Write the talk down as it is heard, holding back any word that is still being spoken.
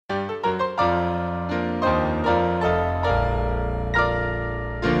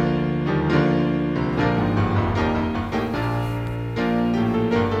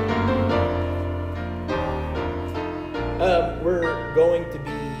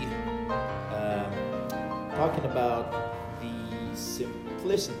talking about the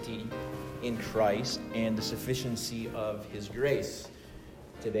simplicity in Christ and the sufficiency of His grace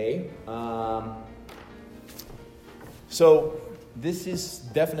today. So this is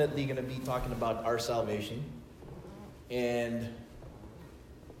definitely going to be talking about our salvation. And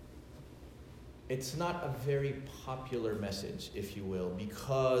it's not a very popular message, if you will,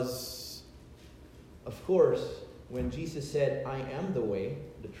 because, of course, when Jesus said, I am the way,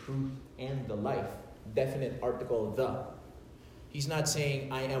 the truth, and the life, definite article, the, He's not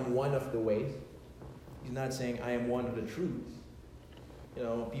saying, I am one of the ways. He's not saying, I am one of the truths. You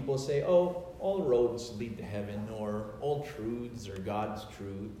know, people say, oh, all roads lead to heaven, or all truths are God's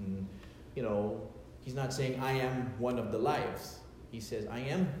truth. And, you know, He's not saying, I am one of the lives. He says, I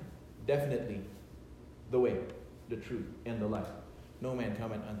am definitely the way, the truth, and the life. No man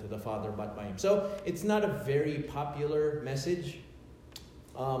cometh unto the Father but by Him. So it's not a very popular message,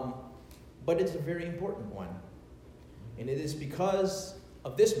 but it's a very important one. And it is because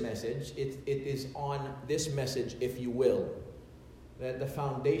of this message, it is on this message, if you will, that the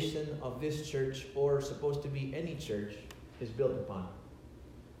foundation of this church, or supposed to be any church, is built upon.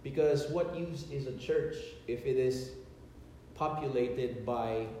 Because what use is a church if it is populated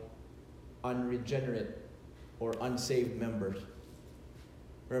by unregenerate or unsaved members?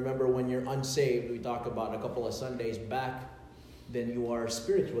 Remember, when you're unsaved, we talked about a couple of Sundays back, then you are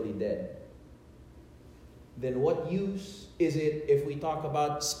spiritually dead. Then what use is it if we talk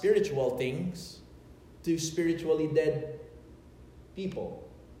about spiritual things to spiritually dead people?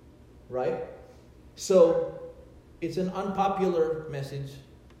 Right? So, it's an unpopular message,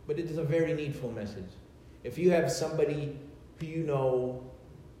 but it is a very needful message. If you have somebody who you know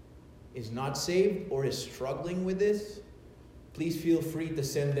is not saved or is struggling with this, please feel free to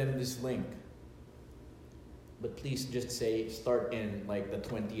send them this link. But please just say, start in like the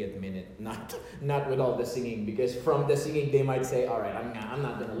 20th minute, not with all the singing, because from the singing they might say, all right, I'm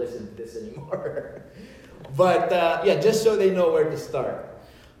not going to listen to this anymore. But just so they know where to start.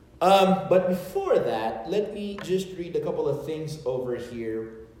 But before that, let me just read a couple of things over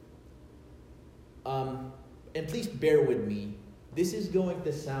here. And please bear with me. This is going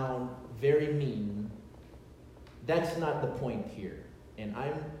to sound very mean. That's not the point here. And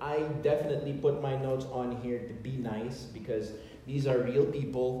I definitely put my notes on here to be nice, because these are real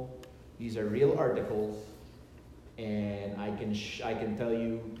people, these are real articles, and I can tell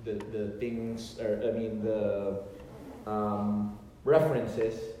you the things, the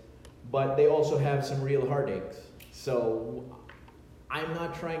references, but they also have some real heartaches. So I'm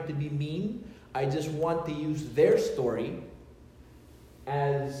not trying to be mean. I just want to use their story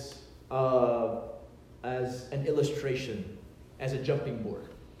as an illustration, as a jumping board.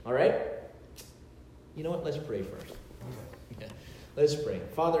 All right? You know what? Let's pray first. Yeah. Let's pray.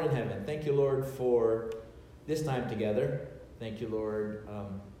 Father in heaven, thank you, Lord, for this time together. Thank you, Lord.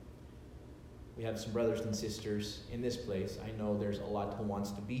 We have some brothers and sisters in this place. I know there's a lot who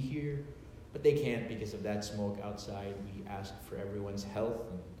wants to be here, but they can't because of that smoke outside. We ask for everyone's health,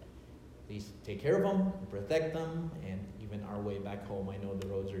 and please take care of them, and protect them, and even our way back home. I know the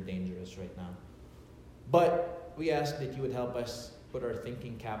roads are dangerous right now. But we ask that you would help us put our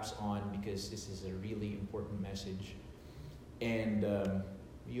thinking caps on, because this is a really important message. And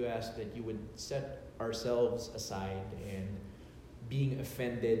you ask that you would set ourselves aside, and being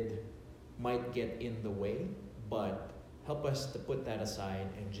offended might get in the way, but help us to put that aside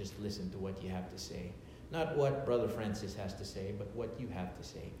and just listen to what you have to say. Not what Brother Francis has to say, but what you have to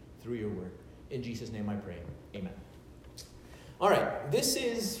say through your word. In Jesus' name I pray. Amen. All right, this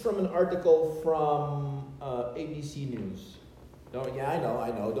is from an article from ABC News. Oh, yeah, I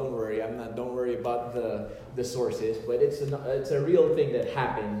know. Don't worry. Don't worry about the sources, but it's a real thing that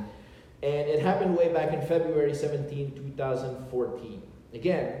happened, and it happened way back in February 17, 2014.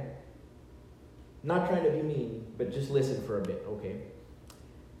 Again, not trying to be mean, but just listen for a bit, okay?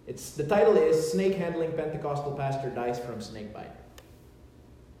 The title is "Snake Handling Pentecostal Pastor Dies from Snake Bite."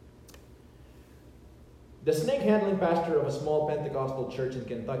 The snake-handling pastor of a small Pentecostal church in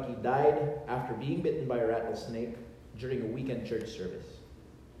Kentucky died after being bitten by a rattlesnake during a weekend church service.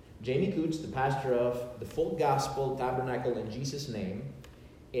 Jamie Coots, the pastor of the Full Gospel Tabernacle in Jesus' Name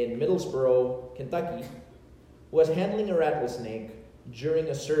in Middlesboro, Kentucky, was handling a rattlesnake during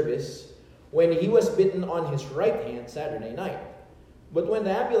a service when he was bitten on his right hand Saturday night. But when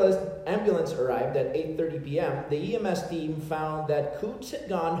the ambulance arrived at 8:30 p.m., the EMS team found that Coots had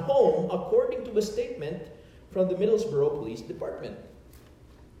gone home, according to a statement from the Middlesboro Police Department.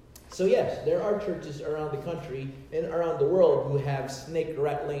 So yes, there are churches around the country and around the world who have snake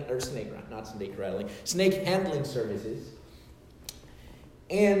handling services.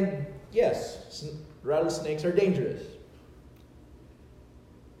 And yes, Rattlesnakes are dangerous.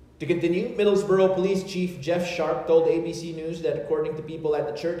 To continue, Middlesbrough Police Chief Jeff Sharp told ABC News that according to people at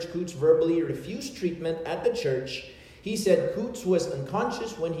the church, Coots verbally refused treatment at the church. He said Coots was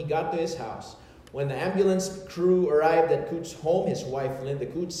unconscious when he got to his house. When the ambulance crew arrived at Coots' home, his wife Linda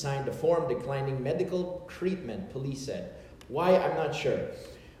Coots signed a form declining medical treatment, police said. Why? I'm not sure.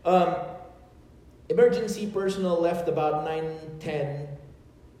 Emergency personnel left about 10th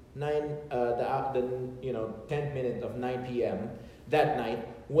minute of 9 p.m. that night.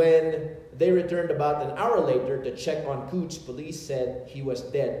 When they returned about an hour later to check on Coots, police said he was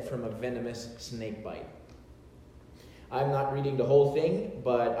dead from a venomous snake bite. I'm not reading the whole thing,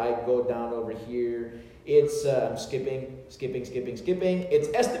 but I go down over here. It's skipping. It's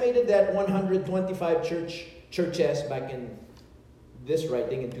estimated that 125 churches back in this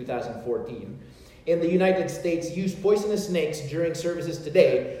writing in 2014 in the United States use poisonous snakes during services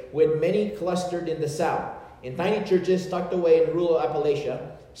today, with many clustered in the South. In tiny churches tucked away in rural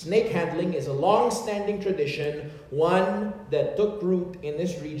Appalachia, snake handling is a long-standing tradition, one that took root in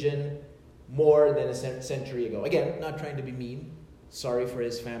this region more than a century ago. Again, not trying to be mean. Sorry for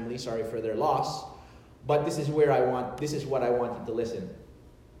his family, sorry for their loss. But this is what I wanted to listen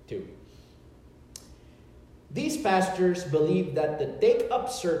to. These pastors believe that the take-up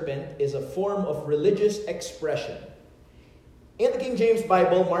serpent is a form of religious expression. In the King James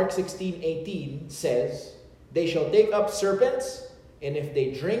Bible, Mark 16:18 says, "They shall take up serpents, and if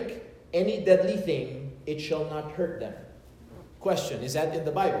they drink any deadly thing, it shall not hurt them." Question, is that in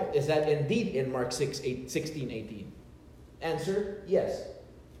the Bible? Is that indeed in Mark 16:18? Answer, yes.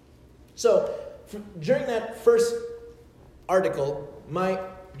 So, during that first article, I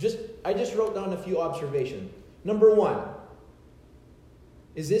just wrote down a few observations. Number one,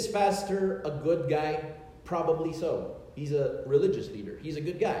 is this pastor a good guy? Probably so. He's a religious leader. He's a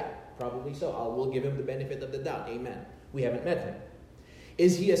good guy. Probably so. We'll give him the benefit of the doubt. Amen. We haven't met him.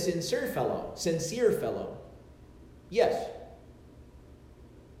 Is he a sincere fellow? Yes.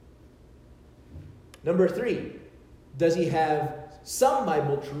 Number three, does he have some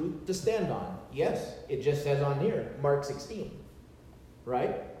Bible truth to stand on? Yes. It just says on here, Mark 16.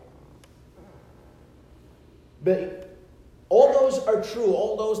 Right? But all those are true.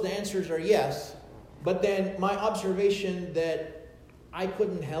 All those, the answers are yes. But then my observation that I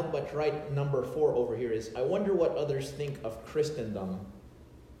couldn't help but write number 4 over here is, I wonder what others think of Christendom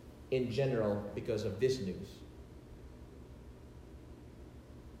in general because of this news.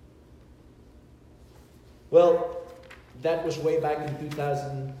 Well, that was way back in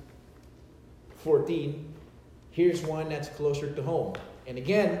 2014. Here's one that's closer to home. And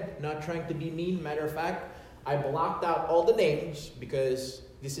again, not trying to be mean, matter of fact, I blocked out all the names because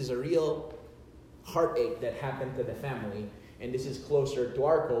this is a real heartache that happened to the family. And this is closer to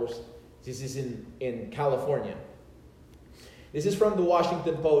our coast. This is in California. This is from the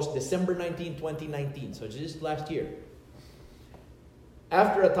Washington Post, December 19, 2019. So just last year.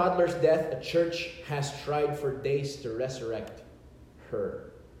 After a toddler's death, a church has tried for days to resurrect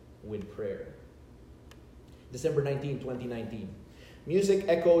her with prayer. December 19, 2019. Music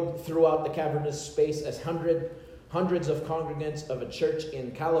echoed throughout the cavernous space as hundreds of congregants of a church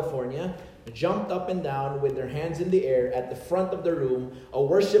in California jumped up and down with their hands in the air at the front of the room. A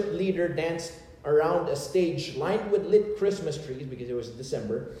worship leader danced around a stage lined with lit Christmas trees, because it was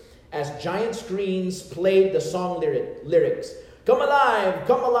December, as giant screens played the song lyrics. Come alive,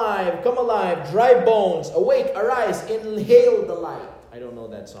 come alive, come alive, dry bones, awake, arise, inhale the light. I don't know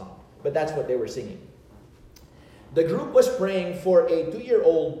that song, but that's what they were singing. The group was praying for a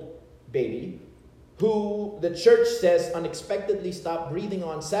 2-year-old baby who the church says unexpectedly stopped breathing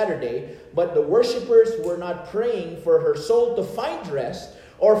on Saturday, but the worshipers were not praying for her soul to find rest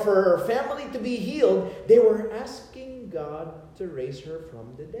or for her family to be healed. They were asking God to raise her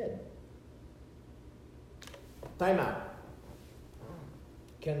from the dead. Time out.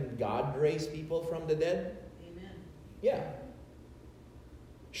 Can God raise people from the dead? Amen. Yeah.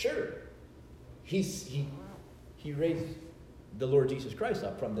 Sure. He raised the Lord Jesus Christ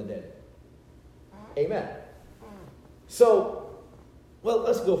up from the dead. Amen. So, well,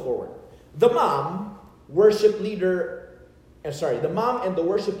 let's go forward. The mom and the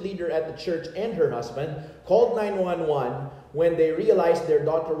worship leader at the church and her husband called 911 when they realized their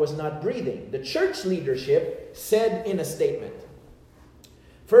daughter was not breathing. The church leadership said in a statement,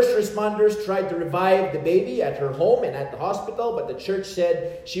 first responders tried to revive the baby at her home and at the hospital, but the church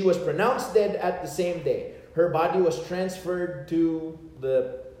said she was pronounced dead at the same day. Her body was transferred to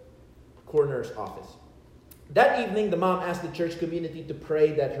the coroner's office. That evening, the mom asked the church community to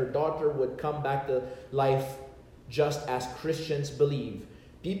pray that her daughter would come back to life just as Christians believe.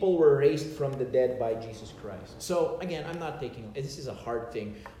 People were raised from the dead by Jesus Christ. So again, I'm not taking, this is a hard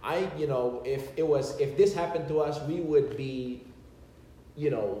thing. If this happened to us, we would be,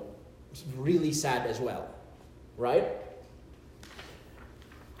 really sad as well. Right?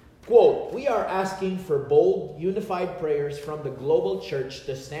 Quote, we are asking for bold, unified prayers from the global church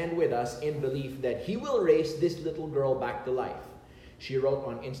to stand with us in belief that He will raise this little girl back to life. She wrote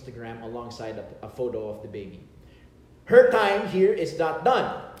on Instagram alongside a photo of the baby. Her time here is not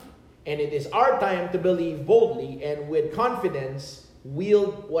done, and it is our time to believe boldly and with confidence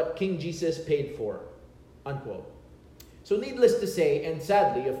wield what King Jesus paid for, unquote. So needless to say, and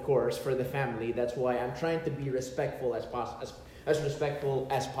sadly, of course, for the family, that's why I'm trying to be respectful as respectful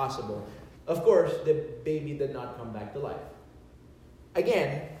as possible. Of course, the baby did not come back to life.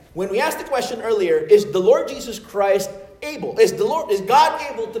 Again, when we asked the question earlier, is the Lord Jesus Christ able? Is God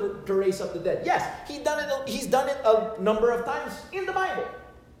able to raise up the dead? Yes, He's done it a number of times in the Bible.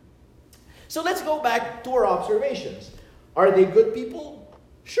 So let's go back to our observations. Are they good people?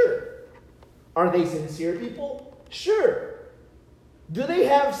 Sure. Are they sincere people? Sure. Do they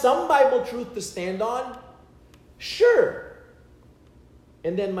have some Bible truth to stand on? Sure.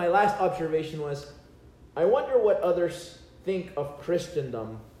 And then my last observation was, I wonder what others think of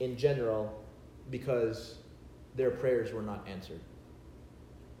Christendom in general because their prayers were not answered.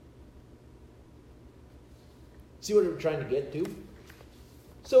 See what we're trying to get to?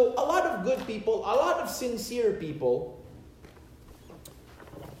 So a lot of good people, a lot of sincere people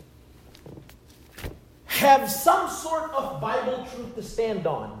have some sort of Bible truth to stand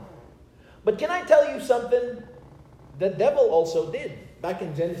on. But can I tell you something? The devil also did. Back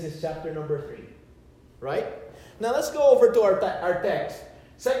in Genesis chapter number 3. Right? Now let's go over to our text.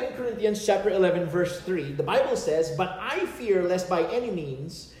 2 Corinthians chapter 11 verse 3. The Bible says, but I fear lest by any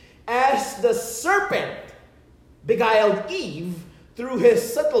means, as the serpent beguiled Eve through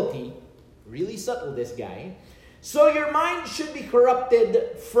his subtlety, really subtle this guy, so your mind should be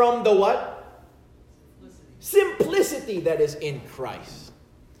corrupted from the what? Simplicity that is in Christ.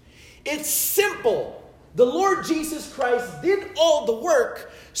 It's simple. The Lord Jesus Christ did all the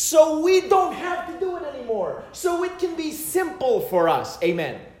work, so we don't have to do it anymore. So it can be simple for us.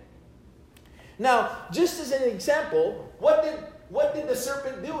 Amen. Now, just as an example, what did the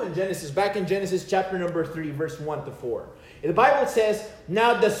serpent do in Genesis? Back in Genesis chapter number 3, verse 1 to 4. The Bible says,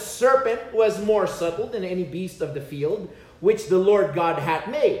 now the serpent was more subtle than any beast of the field, which the Lord God hath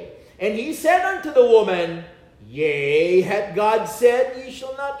made. And he said unto the woman, yea, hath God said, ye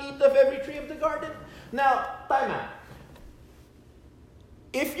shall not eat of every tree of the garden? Now, time out.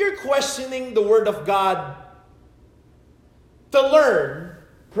 If you're questioning the Word of God to learn,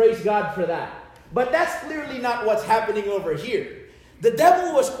 praise God for that. But that's clearly not what's happening over here. The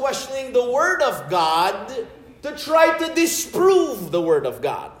devil was questioning the Word of God to try to disprove the Word of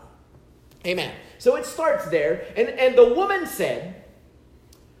God. Amen. So it starts there. And the woman said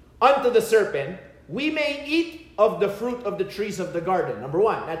unto the serpent, we may eat of the fruit of the trees of the garden. Number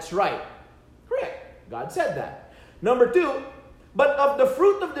 1, that's right. Correct. God said that. Number 2, but of the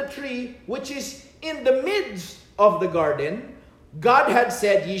fruit of the tree which is in the midst of the garden, God had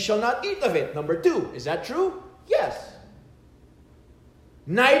said, ye shall not eat of it. Number 2, is that true? Yes.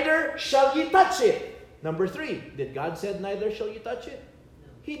 Neither shall ye touch it. Number 3, did God say, neither shall you touch it? No.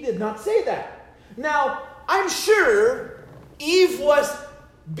 He did not say that. Now, I'm sure Eve was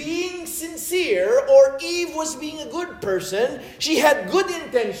being sincere, or Eve was being a good person. She had good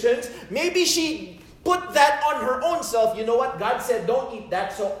intentions. Maybe she put that on her own self. You know what? God said, don't eat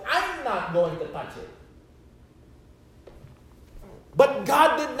that, so I'm not going to touch it. But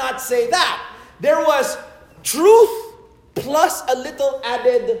God did not say that. There was truth plus a little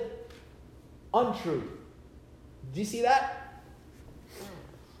added untruth. Do you see that?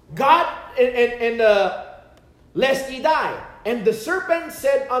 God, lest ye die. And the serpent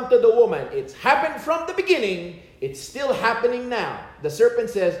said unto the woman, it's happened from the beginning, it's still happening now. The serpent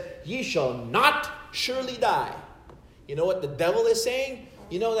says, ye shall not surely die. You know what the devil is saying?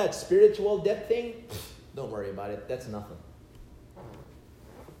 You know that spiritual death thing? Don't worry about it. That's nothing.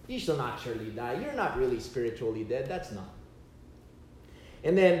 Ye shall not surely die. You're not really spiritually dead. That's nothing.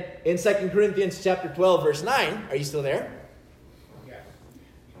 And then in 2 Corinthians chapter 12, verse 9, are you still there? Yeah.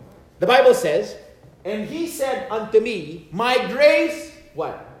 The Bible says, and he said unto me, my grace,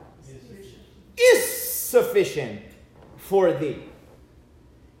 what? Is sufficient for thee.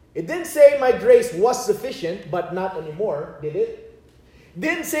 It didn't say my grace was sufficient, but not anymore, did it?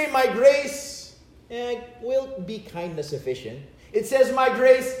 Didn't say my grace will be kind of sufficient. It says my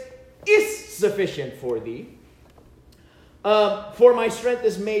grace is sufficient for thee. For my strength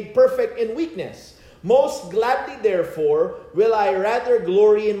is made perfect in weakness. Most gladly, therefore, will I rather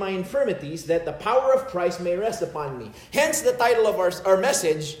glory in my infirmities, that the power of Christ may rest upon me. Hence the title of our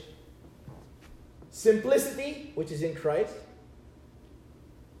message, Simplicity, which is in Christ,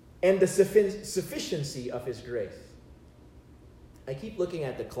 and the sufficiency of His grace. I keep looking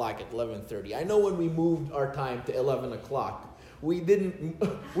at the clock at 11:30. I know when we moved our time to 11 o'clock,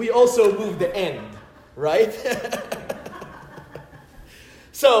 we also moved the end, right?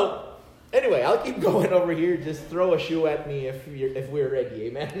 So, anyway, I'll keep going over here. Just throw a shoe at me if we're ready.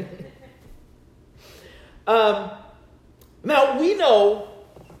 Amen. Now, we know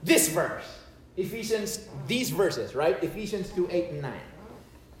this verse. These verses, right? Ephesians 2:8 and 9.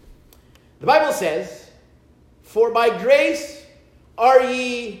 The Bible says, "For by grace are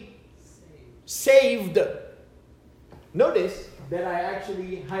ye saved." Notice that I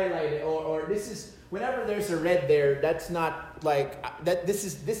actually highlighted, or this is, whenever there's a red there, that's not like, that. This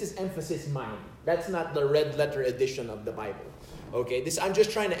is emphasis mine. That's not the red letter edition of the Bible. Okay, I'm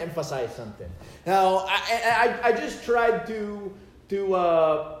just trying to emphasize something. Now, I just tried to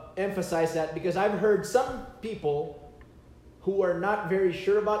emphasize that because I've heard some people who are not very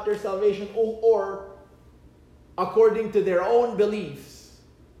sure about their salvation, or according to their own beliefs,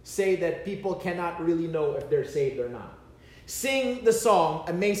 say that people cannot really know if they're saved or not. Sing the song,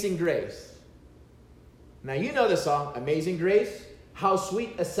 Amazing Grace. Now, you know the song, Amazing Grace. How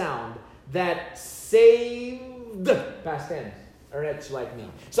sweet a sound that saved, past tense, a wretch like me.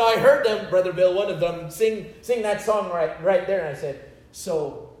 So I heard them, Brother Bill, one of them, sing that song right there. And I said,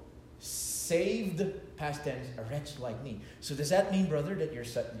 so, saved, past tense, a wretch like me. So does that mean, brother, that you're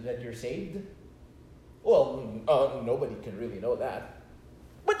saved? Well, nobody can really know that.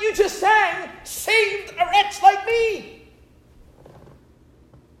 But you just sang, saved a wretch like me.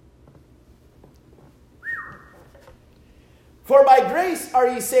 For by grace are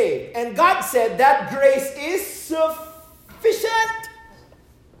ye saved. And God said that grace is sufficient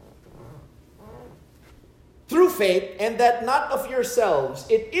through faith, and that not of yourselves.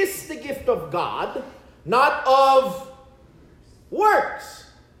 It is the gift of God, not of works.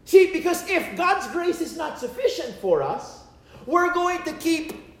 See, because if God's grace is not sufficient for us, we're going to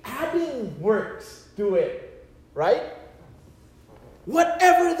keep adding works to it, right?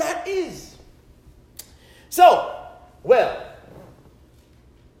 Whatever that is. So, well,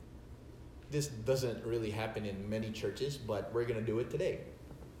 this doesn't really happen in many churches, but we're going to do it today.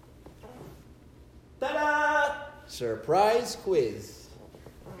 Ta-da! Surprise quiz.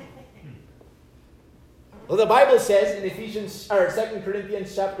 Well, the Bible says in 2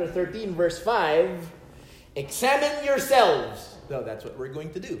 Corinthians chapter 13, verse 5, examine yourselves. So that's what we're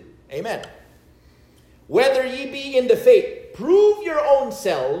going to do. Amen. Whether ye be in the faith, prove your own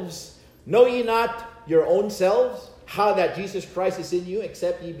selves. Know ye not your own selves, how that Jesus Christ is in you,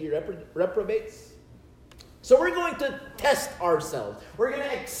 except ye be reprobates? So we're going to test ourselves. We're going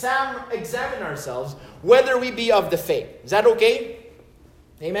to examine ourselves whether we be of the faith. Is that okay?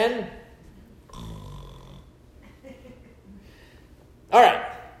 Amen? All right.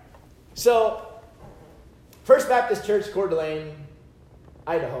 So, First Baptist Church, Coeur d'Alene,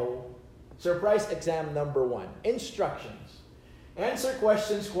 Idaho. Surprise exam number 1. Instructions. Answer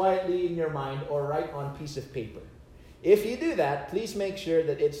questions quietly in your mind or write on a piece of paper. If you do that, please make sure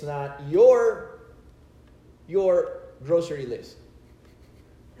that it's not your grocery list.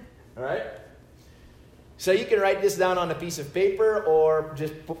 All right? So you can write this down on a piece of paper, or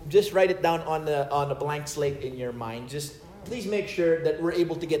just write it down on a blank slate in your mind. Just please make sure that we're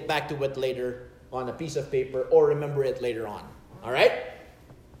able to get back to it later on a piece of paper, or remember it later on. All right?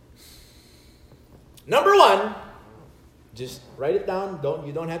 Number 1, just write it down.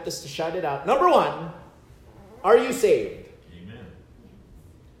 You don't have to shout it out. Number 1, are you saved? Amen.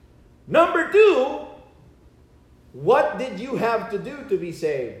 Number 2, what did you have to do to be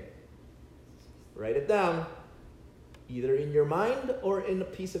saved? Write it down, either in your mind or in a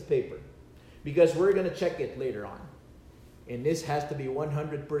piece of paper, because we're going to check it later on. And this has to be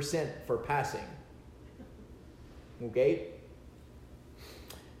 100% for passing. Okay?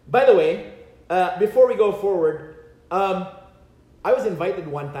 By the way, before we go forward, I was invited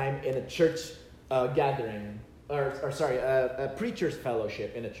one time in a church gathering, a preacher's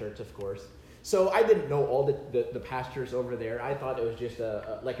fellowship in a church, of course. So I didn't know all the pastors over there. I thought it was just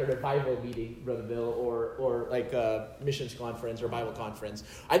like a revival meeting, Brother Bill, or like a missions conference or Bible conference.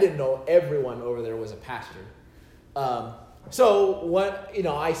 I didn't know everyone over there was a pastor. So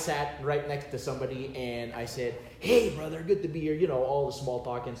I sat right next to somebody and I said, "Hey, brother, good to be here." All the small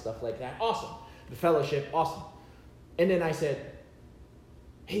talk and stuff like that. Awesome. The fellowship, awesome. And then I said,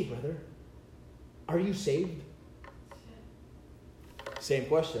 "Hey, brother, are you saved?" Same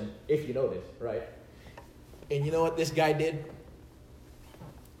question, if you notice, right? And you know what this guy did?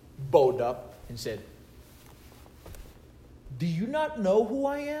 Bowed up and said, "Do you not know who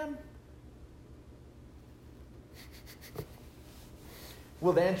I am?"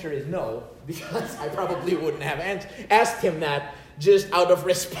 Well, the answer is no, because I probably wouldn't have asked him that just out of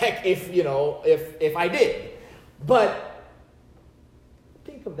respect if I did. But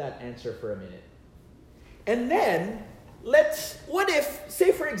think of that answer for a minute. And then, what if,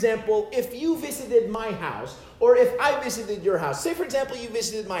 say for example, if you visited my house, or if I visited your house. Say for example, you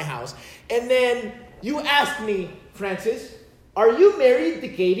visited my house, and then you asked me, "Francis, are you married to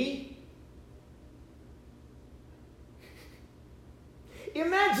Katie?"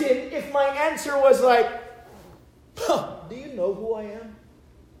 Imagine if my answer was like, "Do you know who I am?"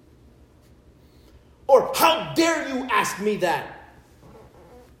 Or, "How dare you ask me that?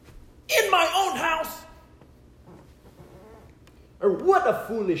 In my own house?" Or, "What a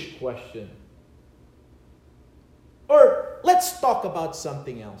foolish question." Or, "Let's talk about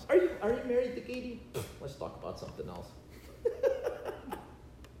something else. Are you married to Katie?" Let's talk about something else.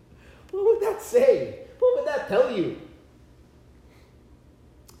 What would that say? What would that tell you?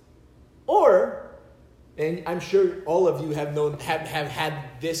 Or, and I'm sure all of you have had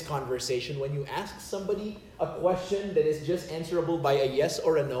this conversation when you ask somebody a question that is just answerable by a yes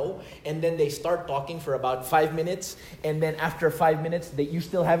or a no, and then they start talking for about 5 minutes, and then after 5 minutes, you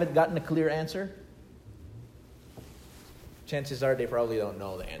still haven't gotten a clear answer. Chances are they probably don't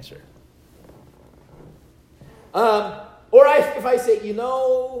know the answer. Or if I say,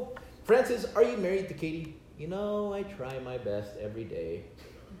 "Francis, are you married to Katie?" "I try my best every day."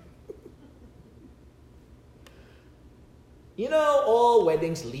 All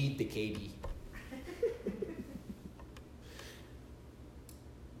weddings lead to Katie.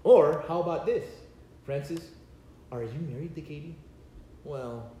 Or, how about this? "Francis, are you married to Katie?"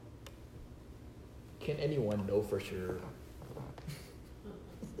 "Well, can anyone know for sure?"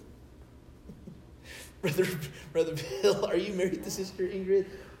 Brother Bill, are you married to Sister Ingrid?"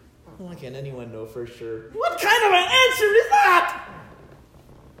 "Well, can anyone know for sure?" What kind of an answer is that?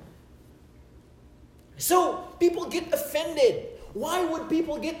 So, people get offended. Why would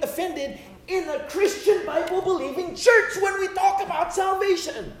people get offended in a Christian Bible-believing church when we talk about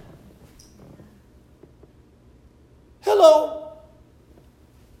salvation? Hello.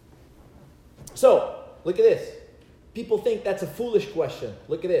 So, look at this. People think that's a foolish question.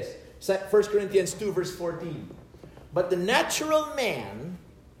 Look at this. 1 Corinthians 2, verse 14. "But the natural man,"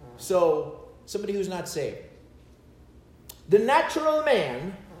 so somebody who's not saved, "the natural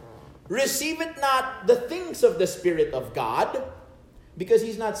man receiveth not the things of the Spirit of God," because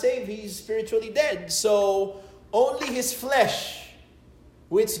he's not saved, he's spiritually dead. So only his flesh,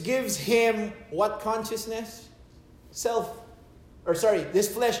 which gives him what consciousness? This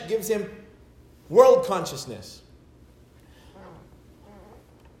flesh gives him world consciousness.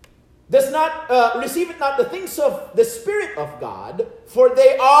 "Does not receiveth not the things of the Spirit of God, for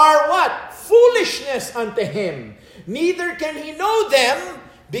they are" what? "Foolishness unto him. Neither can he know them,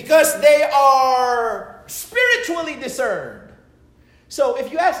 because they are spiritually discerned." So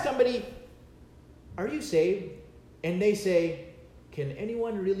if you ask somebody, "Are you saved?" and they say, "Can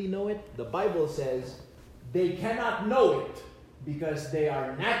anyone really know it?" The Bible says they cannot know it because they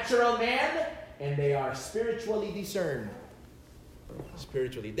are natural man and they are spiritually discerned.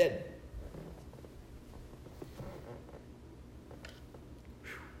 Spiritually dead.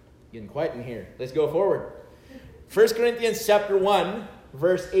 Getting quiet in here. Let's go forward. 1 Corinthians chapter 1,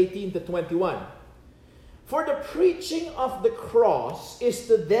 verse 18 to 21. "For the preaching of the cross is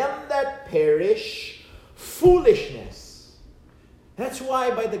to them that perish foolishness." That's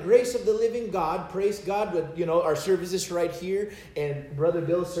why, by the grace of the living God, praise God, with our services right here and Brother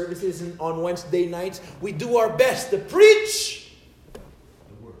Bill's services on Wednesday nights, we do our best to preach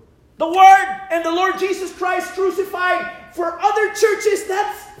the Word and the Lord Jesus Christ crucified. For other churches,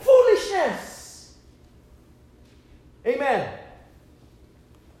 that's foolishness. Amen.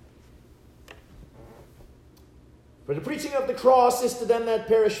 "For the preaching of the cross is to them that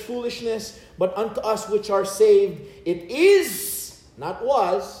perish foolishness, but unto us which are saved, it is," not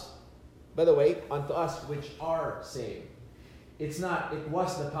was, by the way, "unto us which are saved." It's not, it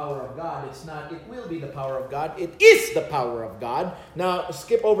was the power of God. It's not, it will be the power of God. It is the power of God. Now,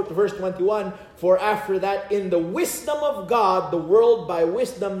 skip over to verse 21. "For after that, in the wisdom of God, the world by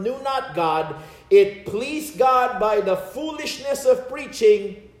wisdom knew not God. It pleased God by the foolishness of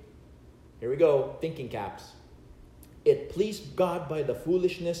preaching." Here we go, thinking caps. "It pleased God by the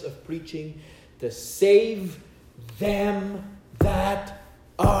foolishness of preaching to save them that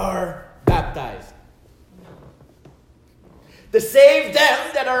are baptized." To save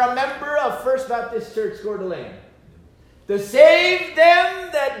them that are a member of First Baptist Church, Coeur d'Alene. To save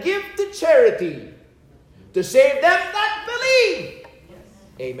them that give to charity. To save them that believe.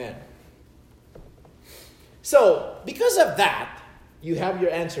 Amen. So, because of that, you have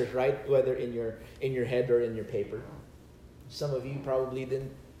your answers, right? Whether in your head or in your paper. Some of you probably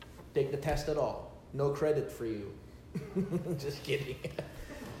didn't take the test at all. No credit for you. Just kidding.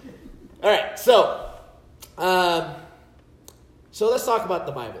 All right, so let's talk about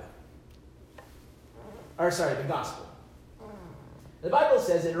the Bible. The gospel. The Bible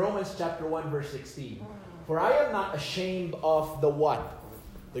says in Romans chapter 1, verse 16, "For I am not ashamed of the what?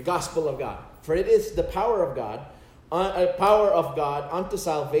 The gospel of God. For it is the power of God unto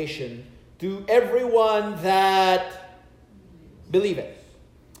salvation to everyone that believeth."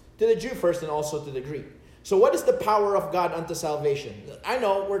 To the Jew first and also to the Greek. So what is the power of God unto salvation? I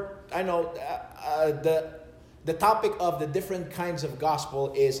know the topic of the different kinds of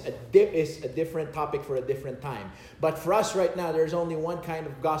gospel is a different topic for a different time. But for us right now, there's only one kind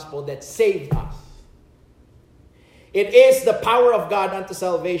of gospel that saved us. It is the power of God unto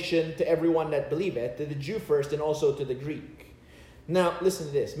salvation to everyone that believeth, to the Jew first and also to the Greek. Now, listen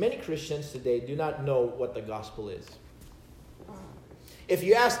to this. Many Christians today do not know what the gospel is. If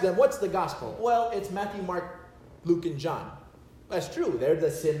you ask them, what's the gospel? Well, it's Matthew, Mark, Luke, and John. That's true. They're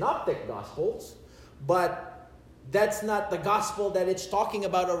the synoptic gospels, but that's not the gospel that it's talking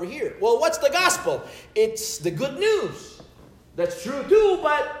about over here. Well, what's the gospel? It's the good news. That's true too,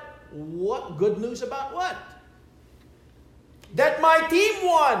 but what good news about what? That my team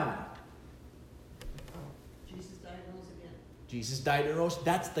won. Jesus died and rose again. Jesus died and rose.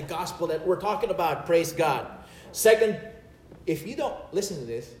 That's the gospel that we're talking about. Praise God. Second, if you don't listen to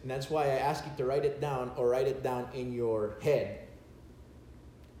this, and that's why I ask you to write it down or write it down in your head.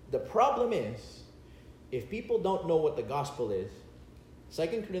 The problem is, if people don't know what the gospel is,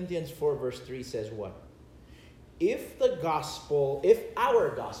 2 Corinthians 4 verse 3 says what? If our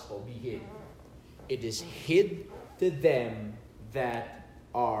gospel be hid, it is hid to them that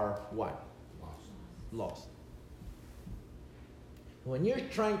are what? Lost. When you're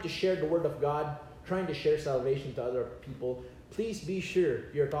trying to share the word of God, trying to share salvation to other people, please be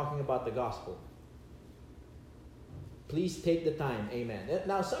sure you're talking about the gospel. Please take the time. Amen.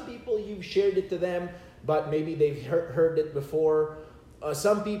 Now, some people, you've shared it to them, but maybe they've heard it before.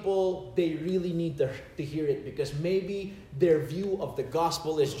 Some people, they really need to hear it because maybe their view of the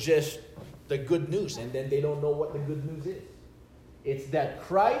gospel is just the good news, and then they don't know what the good news is. It's that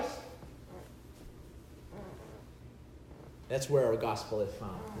Christ, that's where our gospel is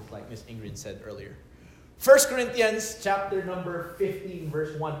found. Just like Miss Ingrid said earlier. 1 Corinthians chapter number 15,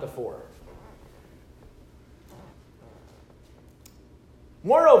 verse 1 to 4.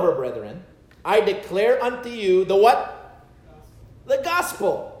 Moreover, brethren, I declare unto you the what? The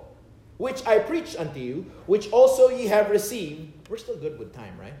gospel, which I preach unto you, which also ye have received. We're still good with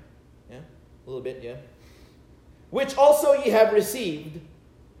time, right? Yeah? A little bit, yeah? Which also ye have received,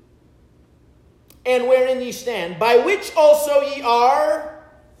 and wherein ye stand, by which also ye are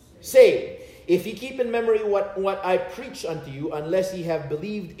saved. If ye keep in memory what I preach unto you, unless ye have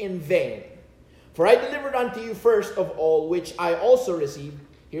believed in vain. For I delivered unto you first of all, which I also received.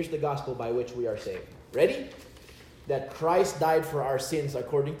 Here's the gospel by which we are saved. Ready? That Christ died for our sins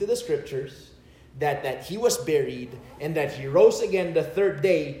according to the scriptures, that he was buried, and that he rose again the third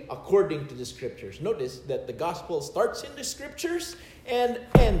day according to the scriptures. Notice that the gospel starts in the scriptures and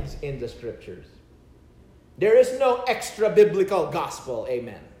ends in the scriptures. There is no extra biblical gospel.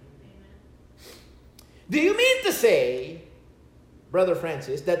 Amen. Do you mean to say, Brother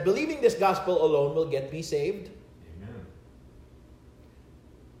Francis, that believing this gospel alone will get me saved? Amen.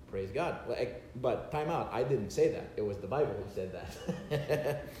 Praise God. But time out. I didn't say that. It was the Bible who said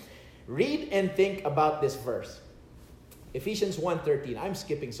that. Read and think about this verse. Ephesians 1:13. I'm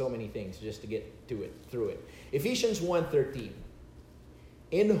skipping so many things just to get through it. Ephesians 1:13.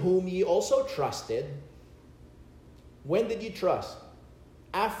 In whom ye also trusted. When did you trust?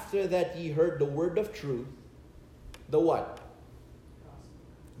 After that ye heard the word of truth. The what?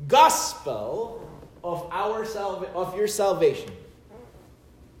 Gospel of your salvation.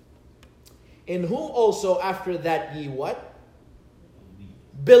 In whom also after that ye what?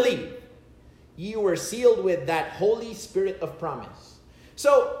 Believe. Ye were sealed with that Holy Spirit of promise.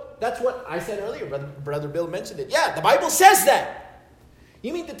 So, that's what I said earlier. Brother Bill mentioned it. Yeah, the Bible says that.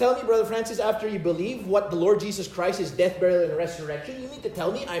 You mean to tell me, Brother Francis, after you believe what the Lord Jesus Christ, his death, burial, and resurrection, you mean to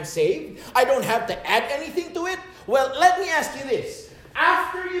tell me I'm saved? I don't have to add anything to it? Well, let me ask you this.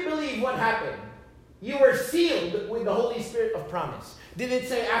 After you believe, what happened? You were sealed with the Holy Spirit of promise. Did it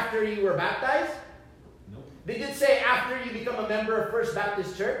say after you were baptized? Nope. Did it say after you become a member of First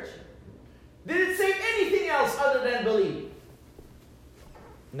Baptist Church? Did it say anything else other than believe?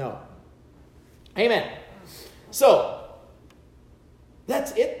 No. Amen. So,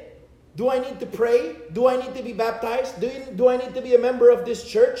 that's it. Do I need to pray? Do I need to be baptized? Do I need to be a member of this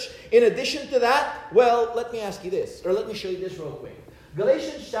church? In addition to that, well, let me ask you this, or let me show you this real quick.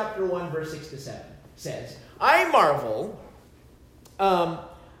 Galatians chapter 1, verse 6 to 7 says, I marvel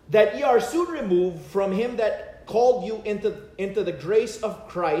that ye are soon removed from him that called you into the grace of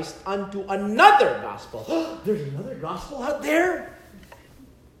Christ unto another gospel. There's another gospel out there?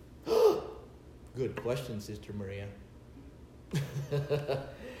 Good question, Sister Maria.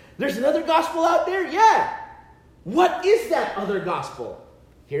 There's another gospel out there? Yeah. What is that other gospel?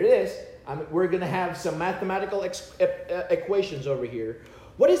 Here it is. We're going to have some mathematical equations over here.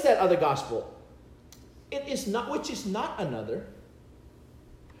 What is that other gospel? It is not, which is not another.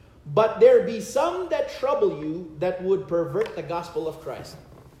 But there be some that trouble you that would pervert the gospel of Christ.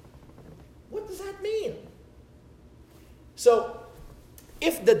 What does that mean? So,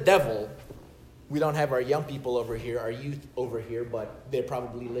 if the devil, we don't have our young people over here, our youth over here, but they're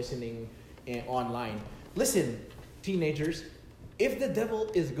probably listening online. Listen, teenagers, if the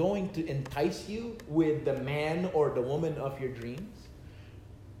devil is going to entice you with the man or the woman of your dreams,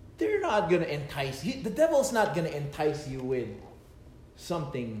 they're not going to entice you. The devil's not going to entice you with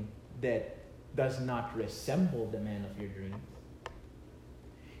something that does not resemble the man of your dreams.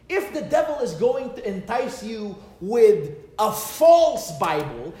 If the devil is going to entice you with a false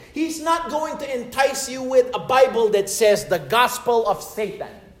Bible, he's not going to entice you with a Bible that says the gospel of Satan.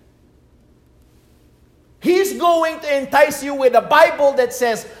 He's going to entice you with a Bible that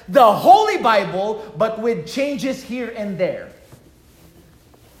says the Holy Bible, but with changes here and there.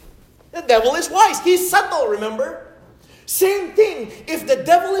 The devil is wise. He's subtle, remember? Same thing. If the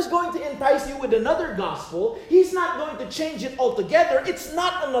devil is going to entice you with another gospel, he's not going to change it altogether. It's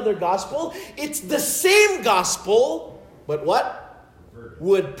not another gospel. It's the same gospel, but what?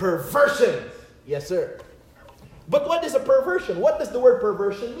 With perversion. Yes, sir. But what is a perversion? What does the word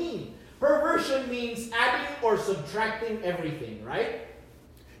perversion mean? Perversion means adding or subtracting everything, right?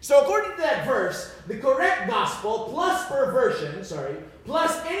 So according to that verse, the correct gospel plus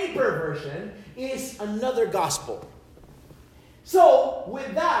plus any perversion is another gospel. So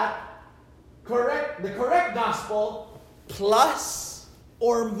with that, the correct gospel plus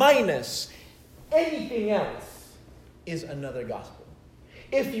or minus anything else is another gospel.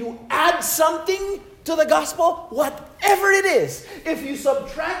 If you add something to the gospel, whatever it is. If you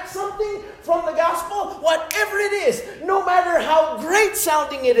subtract something from the gospel, whatever it is, no matter how great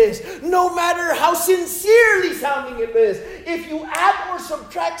sounding it is, no matter how sincerely sounding it is, if you add or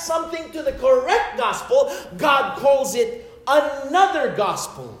subtract something to the correct gospel, God calls it another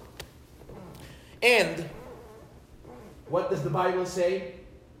gospel. And what does the Bible say?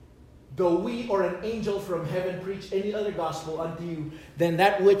 Though we or an angel from heaven preach any other gospel unto you than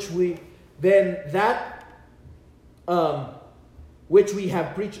that which we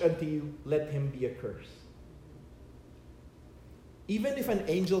have preached unto you, let him be accursed. Even if an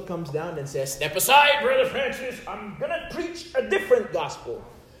angel comes down and says, step aside, Brother Francis, I'm going to preach a different gospel.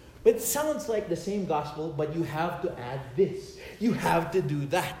 But it sounds like the same gospel, but you have to add this. You have to do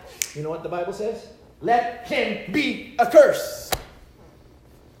that. You know what the Bible says? Let him be accursed.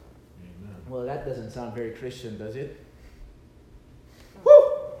 Amen. Well, that doesn't sound very Christian, does it? Woo!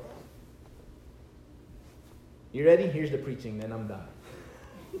 You ready? Here's the preaching, then I'm done.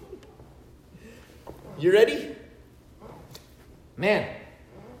 You ready? Man,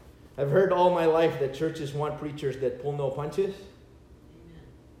 I've heard all my life that churches want preachers that pull no punches.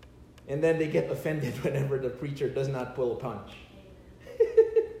 And then they get offended whenever the preacher does not pull a punch.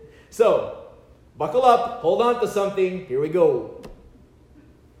 So, buckle up, hold on to something. Here we go.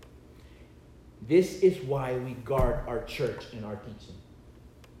 This is why we guard our church and our teaching.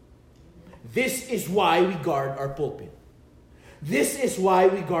 This is why we guard our pulpit. This is why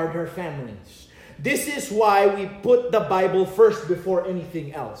we guard our families. This is why we put the Bible first before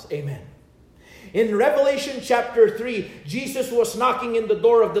anything else. Amen. In Revelation chapter 3, Jesus was knocking in the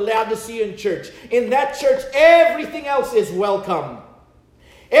door of the Laodicean church. In that church, everything else is welcome.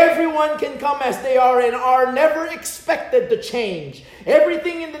 Everyone can come as they are and are never expected to change.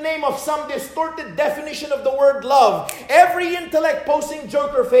 Everything in the name of some distorted definition of the word love. Every intellect posing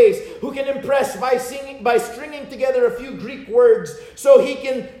joker face who can impress by stringing together a few Greek words so he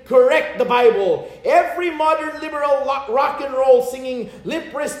can correct the Bible. Every modern liberal rock and roll singing,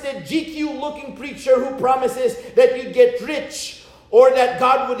 lip-wristed, GQ-looking preacher who promises that you get rich Or that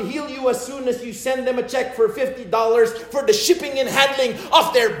God would heal you as soon as you send them a check for $50 for the shipping and handling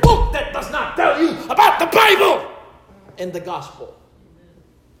of their book that does not tell you about the Bible and the gospel.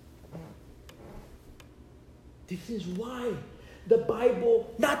 This is why the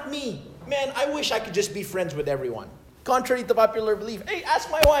Bible, not me. Man, I wish I could just be friends with everyone. Contrary to popular belief. Hey, ask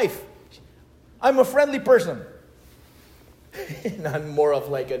my wife. I'm a friendly person. I'm more of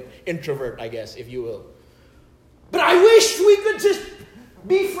like an introvert, I guess, if you will. But I wish we could just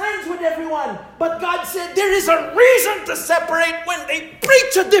be friends with everyone. But God said there is a reason to separate when they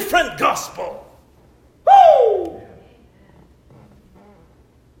preach a different gospel. Woo!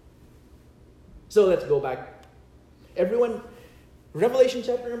 So let's go back. Everyone, Revelation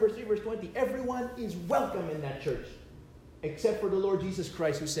chapter number 3, verse 20. Everyone is welcome in that church. Except for the Lord Jesus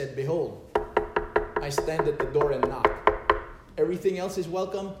Christ, who said, behold, I stand at the door and knock. Everything else is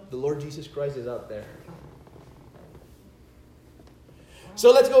welcome. The Lord Jesus Christ is out there.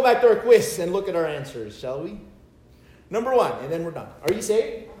 So let's go back to our quiz and look at our answers, shall we? Number 1, and then we're done. Are you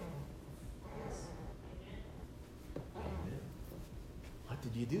saved? What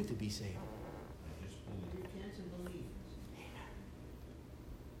did you do to be saved?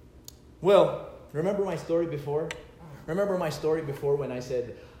 Well, remember my story before? Remember my story before when I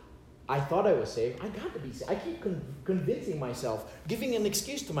said, I thought I was saved. I got to be saved. I keep convincing myself, giving an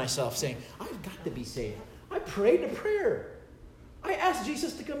excuse to myself, saying, I've got to be saved. I prayed a prayer. I asked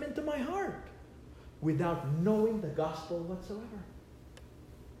Jesus to come into my heart without knowing the gospel whatsoever.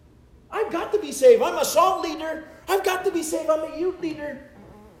 I've got to be saved. I'm a song leader. I've got to be saved. I'm a youth leader.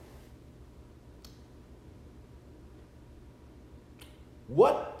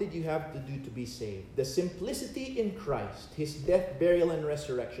 What did you have to do to be saved? The simplicity in Christ, His death, burial, and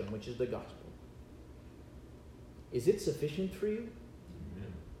resurrection, which is the gospel. Is it sufficient for you?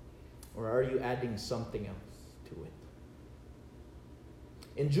 Amen. Or are you adding something else to it?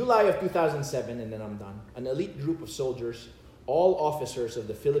 In July of 2007, and then I'm done, an elite group of soldiers, all officers of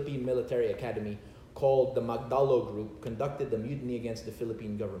the Philippine Military Academy, called the Magdalo Group, conducted a mutiny against the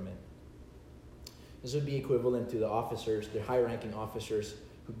Philippine government. This would be equivalent to the officers, the high-ranking officers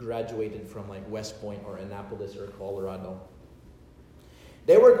who graduated from like West Point or Annapolis or Colorado.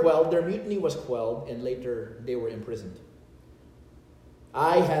 They were quelled, their mutiny was quelled, and later they were imprisoned.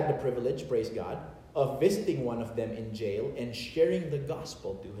 I had the privilege, praise God, of visiting one of them in jail and sharing the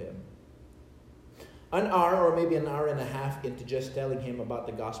gospel to him. An hour or maybe an hour and a half into just telling him about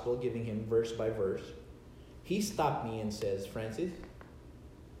the gospel, giving him verse by verse, he stopped me and says, Francis,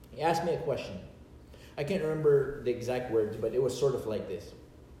 he asked me a question. I can't remember the exact words, but it was sort of like this.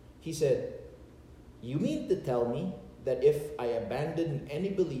 He said, you mean to tell me that if I abandon any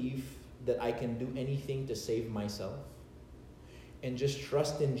belief that I can do anything to save myself and just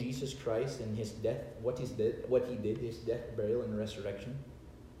trust in Jesus Christ and His death, what He did, His death, burial, and resurrection?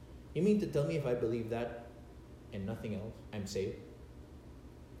 You mean to tell me if I believe that and nothing else, I'm saved?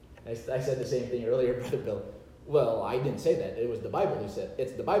 I said the same thing earlier, Brother Bill. Well, I didn't say that. It was the Bible who said.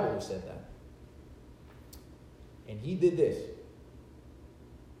 It's the Bible who said that. And he did this.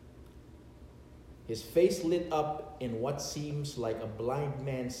 His face lit up in what seems like a blind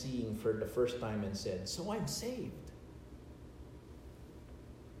man seeing for the first time and said, so I'm saved.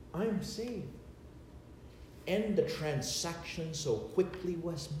 I'm saved. And the transaction so quickly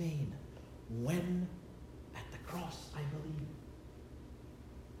was made when at the cross, I believe.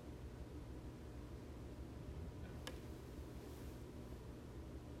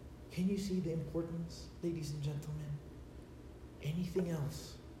 Can you see the importance, ladies and gentlemen? Anything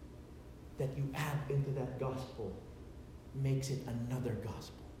else that you add into that gospel makes it another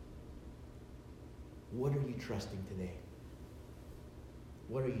gospel. What are you trusting today?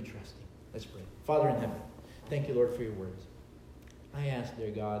 What are you trusting? Let's pray. Father in heaven, thank you, Lord, for your words. I ask,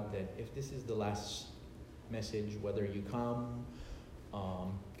 dear God, that if this is the last message, whether you come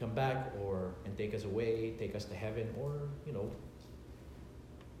back and take us away, take us to heaven, or,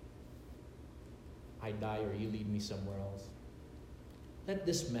 I die or you lead me somewhere else. Let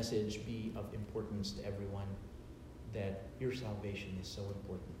this message be of importance to everyone, that your salvation is so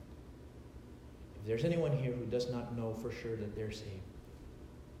important. If there's anyone here who does not know for sure that they're saved,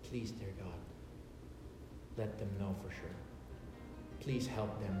 please, dear God, let them know for sure. Please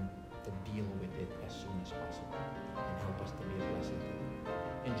help them to deal with it as soon as possible and help us to be a blessing to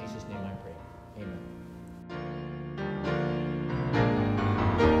them. In Jesus' name I pray. Amen.